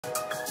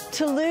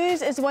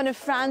Toulouse is one of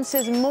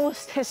France's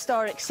most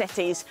historic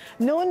cities,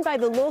 known by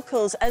the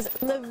locals as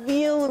La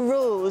Ville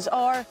Rose,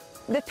 or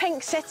the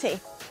Pink City.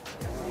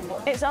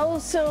 It's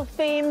also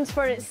famed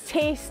for its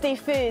tasty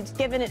food,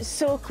 given it's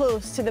so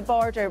close to the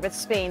border with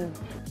Spain.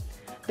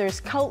 There's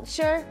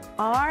culture,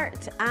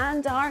 art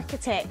and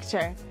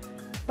architecture,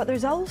 but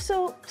there's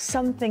also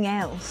something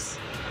else.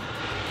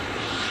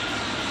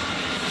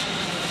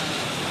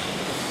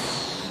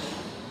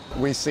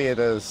 We see it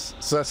as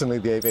certainly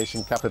the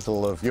aviation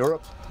capital of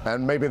Europe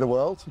and maybe the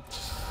world.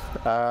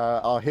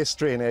 Our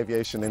history in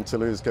aviation in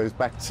Toulouse goes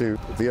back to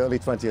the early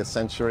 20th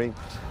century,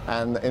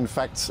 and in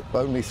fact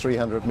only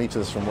 300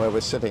 meters from where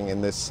we're sitting in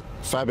this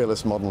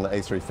fabulous modern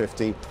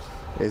A350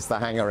 is the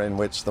hangar in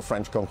which the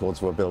French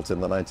Concords were built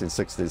in the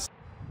 1960s.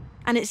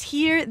 And it's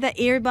here that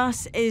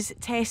Airbus is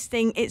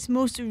testing its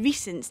most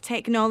recent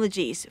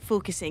technologies,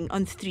 focusing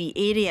on three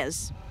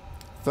areas.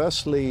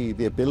 Firstly,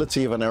 the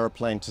ability of an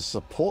aeroplane to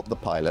support the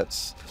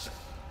pilots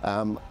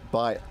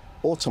by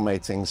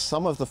automating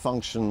some of the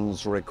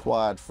functions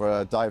required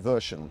for a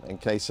diversion in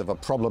case of a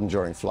problem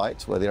during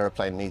flight where the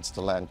aeroplane needs to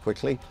land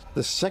quickly.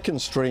 The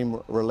second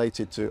stream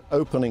related to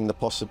opening the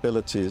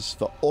possibilities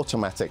for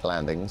automatic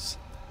landings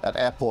at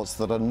airports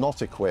that are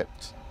not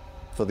equipped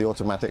for the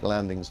automatic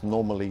landings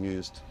normally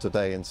used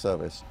today in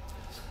service.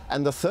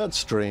 And the third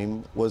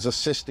stream was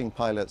assisting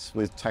pilots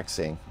with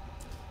taxiing,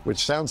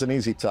 which sounds an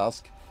easy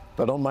task,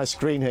 but on my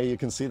screen here you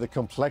can see the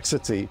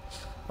complexity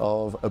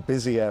of a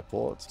busy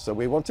airport. So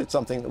we wanted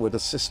something that would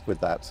assist with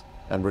that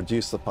and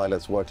reduce the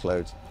pilot's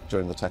workload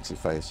during the taxi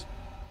phase.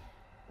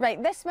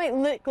 Right, this might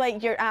look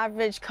like your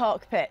average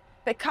cockpit,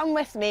 but come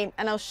with me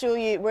and I'll show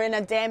you we're in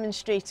a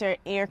demonstrator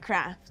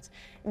aircraft.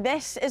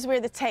 This is where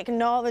the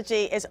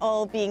technology is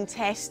all being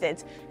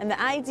tested, and the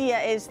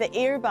idea is that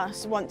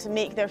Airbus want to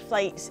make their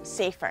flights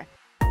safer.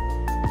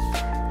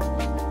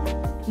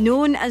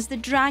 Known as the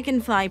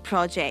Dragonfly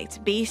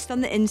project, based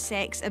on the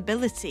insect's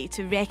ability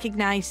to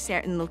recognise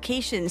certain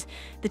locations,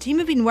 the team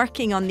have been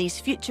working on these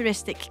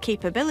futuristic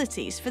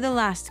capabilities for the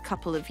last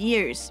couple of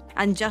years.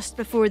 And just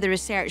before the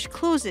research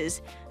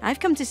closes, I've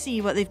come to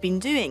see what they've been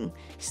doing,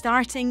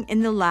 starting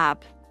in the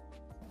lab.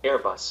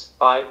 Airbus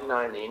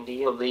 59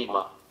 India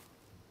Lima.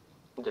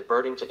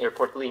 Diverting to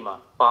Airport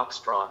Lima,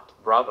 Foxtrot,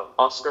 Bravo,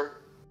 Oscar.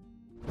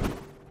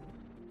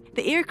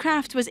 The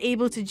aircraft was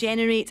able to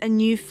generate a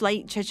new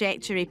flight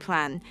trajectory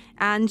plan,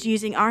 and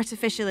using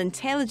artificial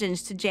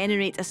intelligence to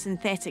generate a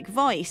synthetic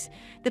voice,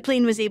 the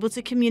plane was able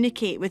to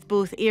communicate with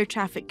both air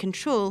traffic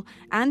control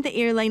and the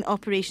Airline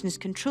Operations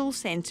Control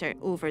Centre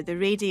over the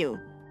radio.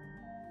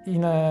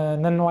 In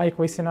an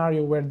unlikely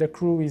scenario where the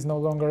crew is no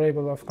longer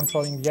able of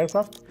controlling the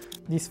aircraft,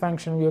 this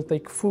function will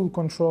take full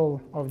control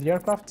of the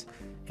aircraft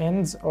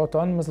and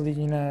autonomously,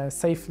 in a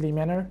safely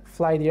manner,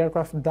 fly the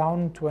aircraft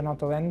down to an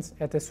auto-land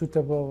at a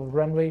suitable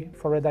runway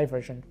for a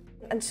diversion.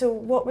 And so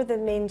what were the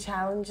main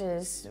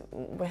challenges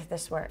with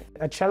this work?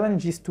 A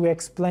challenge is to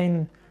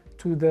explain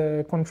to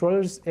the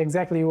controllers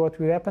exactly what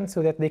will happen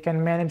so that they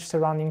can manage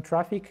surrounding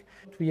traffic.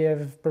 We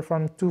have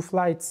performed 2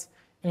 flights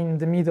in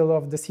the middle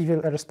of the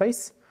civil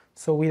airspace,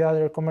 so with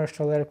other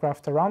commercial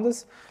aircraft around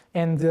us,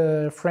 and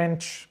the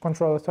French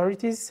control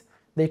authorities,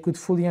 they could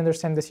fully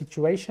understand the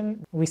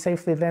situation. We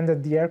safely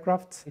landed the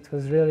aircraft. It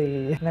was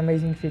really an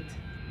amazing feat.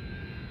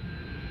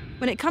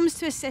 When it comes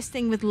to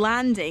assisting with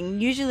landing,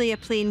 usually a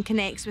plane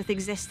connects with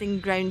existing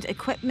ground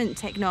equipment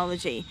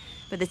technology,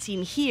 but the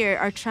team here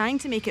are trying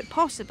to make it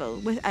possible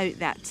without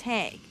that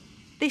tech.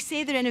 They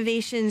say their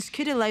innovations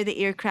could allow the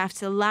aircraft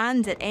to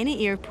land at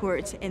any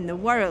airport in the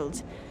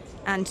world.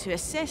 And to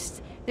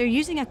assist, they're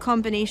using a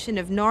combination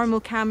of normal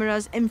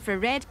cameras,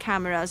 infrared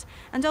cameras,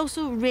 and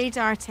also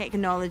radar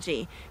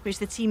technology, which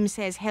the team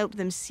says helped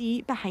them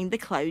see behind the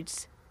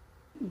clouds.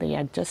 They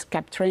are just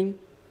capturing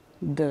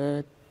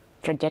the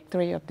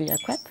trajectory of the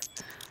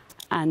aircraft,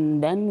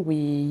 and then we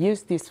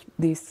use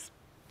these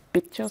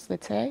pictures,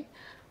 let's say,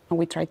 and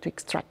we try to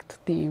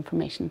extract the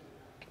information.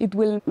 It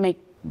will make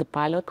the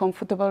pilot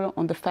comfortable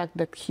on the fact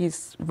that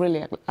he's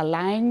really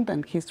aligned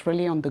and he's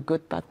really on the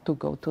good path to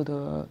go to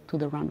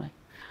the runway.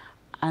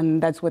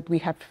 And that's what we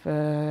have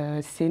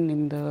seen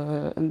in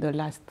the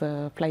last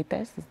flight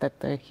test, is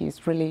that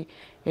he's really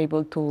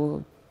able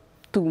to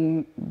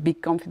be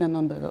confident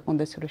on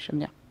the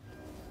solution. Yeah.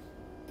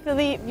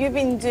 Philippe, you've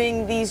been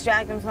doing these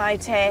Dragonfly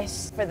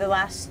tests for the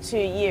last 2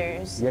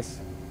 years. Yes.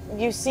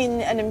 You've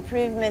seen an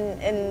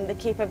improvement in the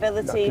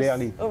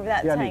capabilities over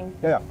that time?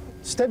 Yeah.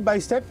 Step by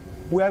step,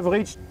 we have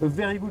reached a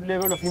very good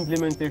level of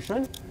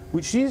implementation,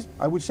 which is,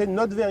 I would say,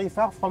 not very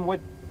far from what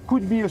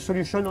could be a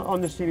solution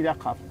on the civil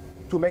aircraft,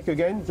 to make,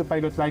 again, the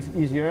pilot life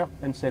easier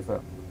and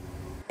safer.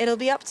 It'll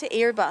be up to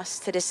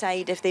Airbus to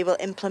decide if they will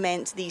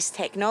implement these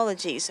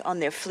technologies on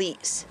their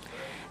fleets.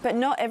 But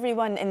not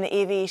everyone in the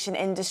aviation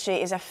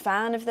industry is a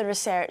fan of the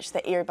research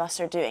that Airbus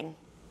are doing.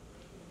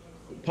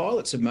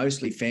 Pilots are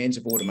mostly fans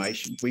of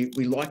automation.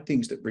 We like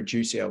things that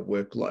reduce our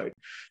workload.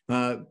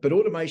 But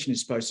automation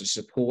is supposed to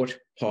support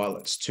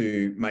pilots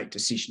to make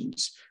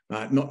decisions,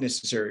 not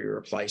necessarily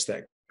replace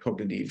that.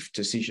 cognitive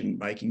decision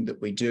making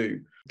that we do.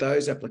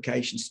 Those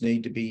applications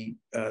need to be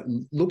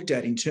looked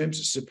at in terms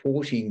of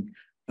supporting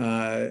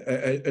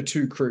a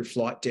two-crew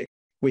flight deck.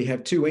 We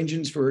have two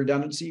engines for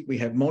redundancy. We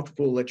have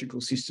multiple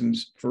electrical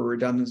systems for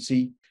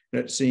redundancy.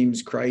 And it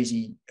seems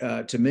crazy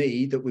to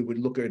me that we would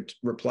look at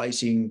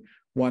replacing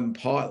one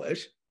pilot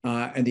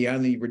and the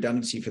only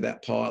redundancy for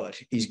that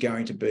pilot is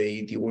going to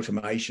be the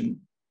automation.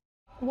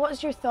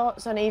 What's your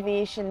thoughts on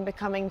aviation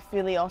becoming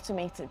fully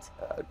automated?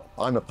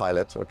 I'm a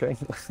pilot, okay?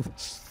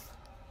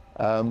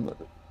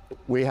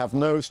 We have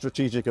no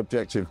strategic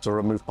objective to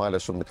remove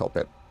pilots from the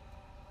cockpit.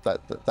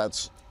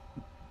 That's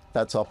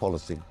our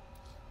policy.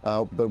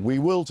 But we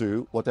will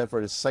do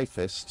whatever is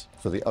safest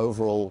for the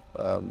overall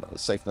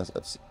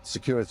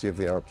security of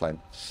the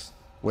aeroplane.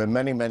 We're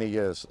many, many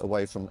years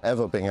away from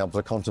ever being able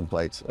to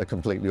contemplate a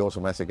completely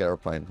automatic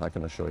aeroplane, I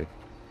can assure you.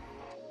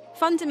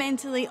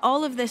 Fundamentally,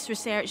 all of this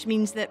research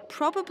means that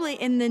probably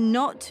in the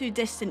not too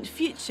distant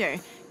future,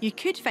 you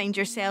could find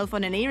yourself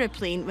on an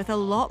aeroplane with a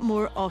lot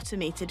more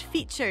automated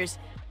features.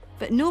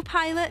 But no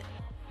pilot?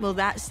 Well,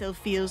 that still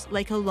feels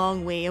like a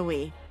long way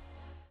away.